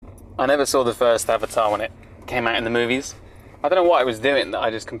I never saw the first Avatar when it came out in the movies. I don't know what I was doing that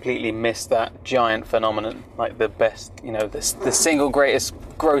I just completely missed that giant phenomenon. Like the best, you know, the single greatest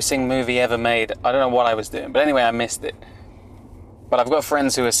grossing movie ever made. I don't know what I was doing, but anyway, I missed it. But I've got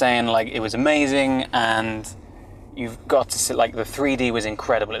friends who are saying like it was amazing and you've got to see, like the 3D was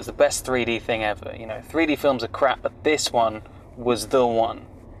incredible. It was the best 3D thing ever. You know, 3D films are crap, but this one was the one.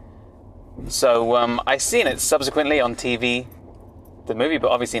 So I seen it subsequently on TV, the movie, but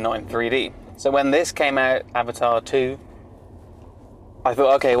obviously not in 3D. So when this came out, Avatar 2, I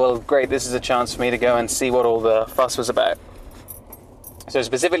thought, okay, well, great, this is a chance for me to go and see what all the fuss was about. So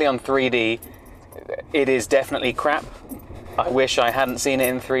specifically on 3D, it is definitely crap. I wish I hadn't seen it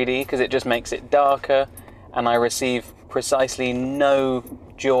in 3D because it just makes it darker, and I receive precisely no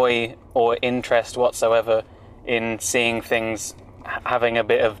joy or interest whatsoever in seeing things having a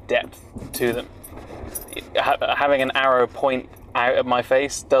bit of depth to them. Having an arrow point out at my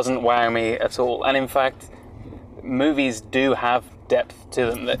face doesn't wow me at all. And in fact, movies do have depth to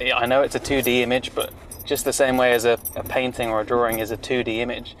them. I know it's a 2D image, but just the same way as a painting or a drawing is a 2D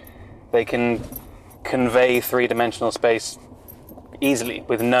image, they can convey three-dimensional space easily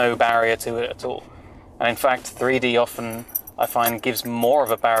with no barrier to it at all. And in fact, 3D often, I find, gives more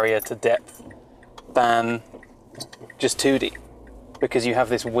of a barrier to depth than just 2D, because you have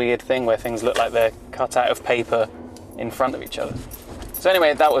this weird thing where things look like they're cut out of paper in front of each other. So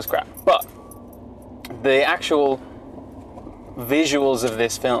anyway, that was crap. But the actual visuals of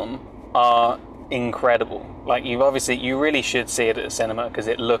this film are incredible. Like, you really should see it at the cinema because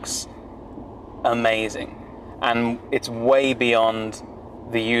it looks amazing. And it's way beyond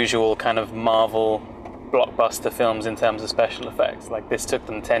the usual kind of Marvel blockbuster films in terms of special effects. Like, this took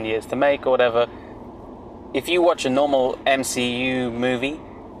them 10 years to make or whatever. If you watch a normal MCU movie,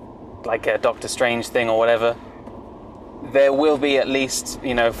 like a Doctor Strange thing or whatever, there will be at least,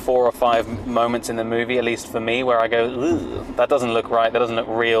 4 or 5 moments in the movie, at least for me, where I go, ugh, that doesn't look right, that doesn't look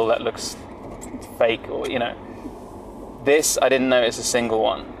real, that looks fake, or, This, I didn't notice a single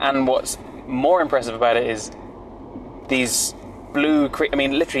one. And what's more impressive about it is these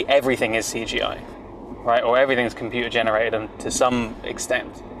literally everything is CGI, right? Or everything's computer generated to some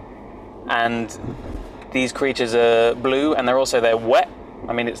extent. And these creatures are blue, and they're wet.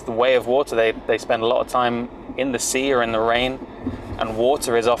 I mean, it's the way of water. They spend a lot of time in the sea or in the rain, and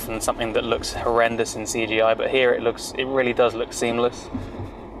water is often something that looks horrendous in CGI, but here it really does look seamless.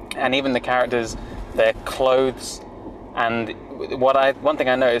 And even the characters, their clothes, and one thing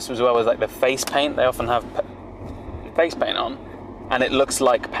I noticed as well was like the face paint. They often have face paint on, and it looks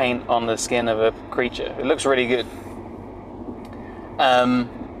like paint on the skin of a creature. It looks really good.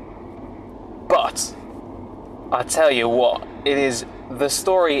 But I tell you what, the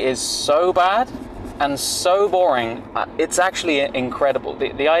story is so bad and so boring. It's actually incredible.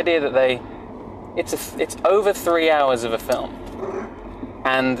 The idea that it's over 3 hours of a film,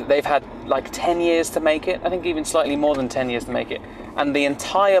 and they've had like 10 years to make it. I think even slightly more than 10 years to make it. And the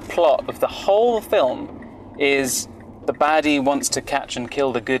entire plot of the whole film is the baddie wants to catch and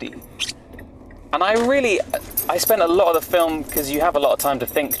kill the goodie. And I spent a lot of the film, because you have a lot of time to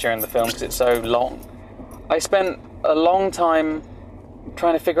think during the film because it's so long. I spent a long time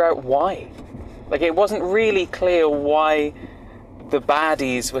trying to figure out why. Like, it wasn't really clear why the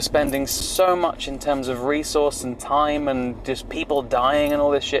baddies were spending so much in terms of resource and time and just people dying and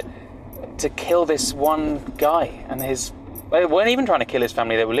all this shit to kill this one guy and they weren't even trying to kill his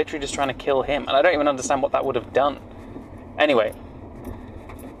family, they were literally just trying to kill him, and I don't even understand what that would have done. Anyway.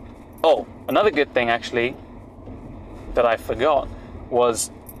 Oh, another good thing actually that I forgot was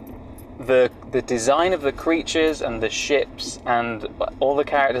the design of the creatures and the ships and all the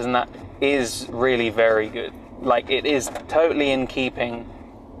characters, and that is really very good. Like, it is totally in keeping.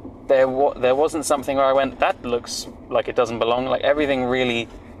 There wasn't something where I went, that looks like it doesn't belong. Like, everything really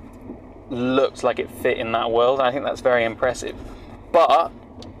looked like it fit in that world, and I think that's very impressive. But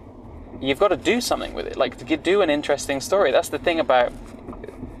you've got to do something with it, like to do an interesting story. That's the thing about,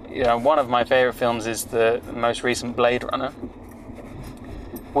 one of my favorite films is the most recent Blade Runner,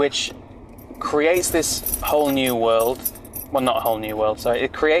 which creates this whole new world. Well, not a whole new world, so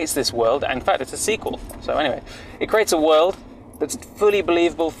it creates this world. In fact, it's a sequel. So anyway, it creates a world that's fully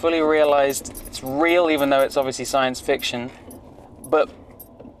believable, fully realized. It's real, even though it's obviously science fiction. But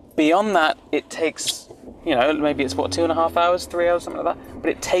beyond that, it takes, maybe it's 2.5 hours, 3 hours, something like that.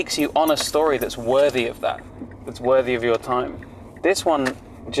 But it takes you on a story that's worthy of that, that's worthy of your time. This one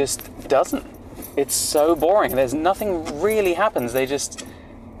just doesn't. It's so boring. There's nothing really happens. They just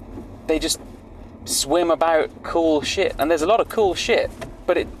swim about cool shit, and there's a lot of cool shit,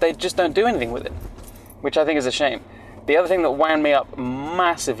 but they just don't do anything with it, which I think is a shame. The other thing that wound me up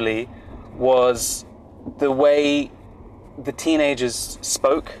massively was the way the teenagers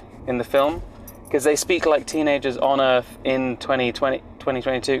spoke in the film, because they speak like teenagers on Earth in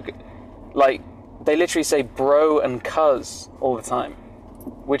 2022. Like, they literally say bro and cuz all the time,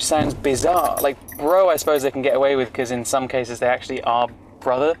 which sounds bizarre. Like, bro, I suppose they can get away with, because in some cases they actually are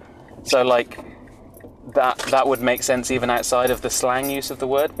brother. So, like, that would make sense even outside of the slang use of the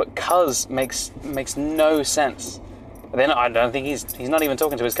word. But cuz makes no sense. Then I don't think he's not even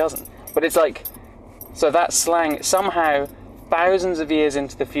talking to his cousin. But it's like, so that slang, somehow, thousands of years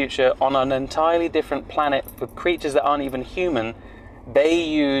into the future, on an entirely different planet with creatures that aren't even human, they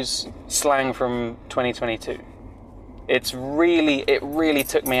use slang from 2022. It really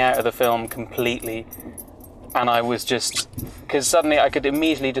took me out of the film completely. And I was just, because suddenly I could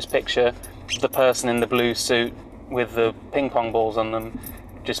immediately just picture the person in the blue suit with the ping pong balls on them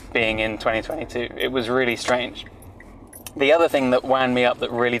just being in 2022. It was really strange. The other thing that wound me up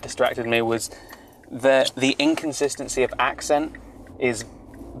that really distracted me was the inconsistency of accent is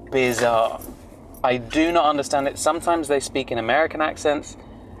bizarre. I do not understand it. Sometimes they speak in American accents,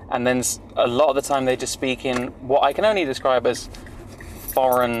 and then a lot of the time they just speak in what I can only describe as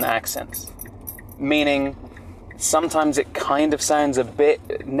foreign accents. Meaning, sometimes it kind of sounds a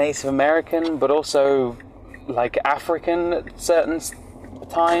bit Native American, but also like African at certain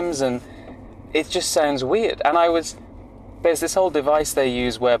times, and it just sounds weird. And there's this whole device they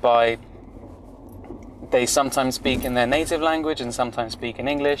use whereby they sometimes speak in their native language and sometimes speak in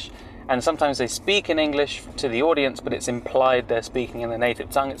English, and sometimes they speak in English to the audience, but it's implied they're speaking in their native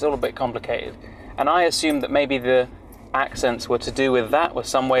tongue. It's all a bit complicated. And I assumed that maybe the accents were to do with that, or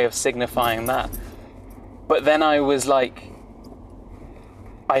some way of signifying that. But then I was like,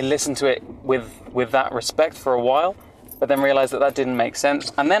 I listened to it with that respect for a while, but then realized that didn't make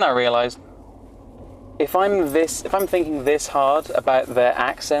sense. And then I realized, if I'm thinking this hard about their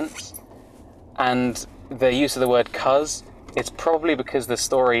accents and their use of the word cuz, it's probably because the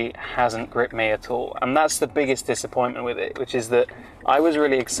story hasn't gripped me at all. And that's the biggest disappointment with it, which is that I was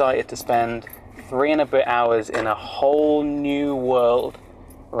really excited to spend 3 and a bit hours in a whole new world,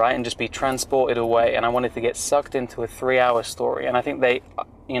 right, and just be transported away, and I wanted to get sucked into a 3-hour story. And I think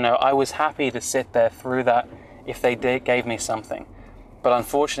I was happy to sit there through that if they gave me something. But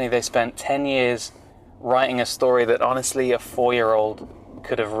unfortunately, they spent 10 years writing a story that honestly a 4-year-old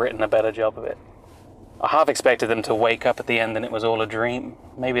could have written a better job of it. I half expected them to wake up at the end and it was all a dream.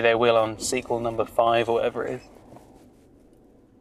 Maybe they will on sequel number 5 or whatever it is.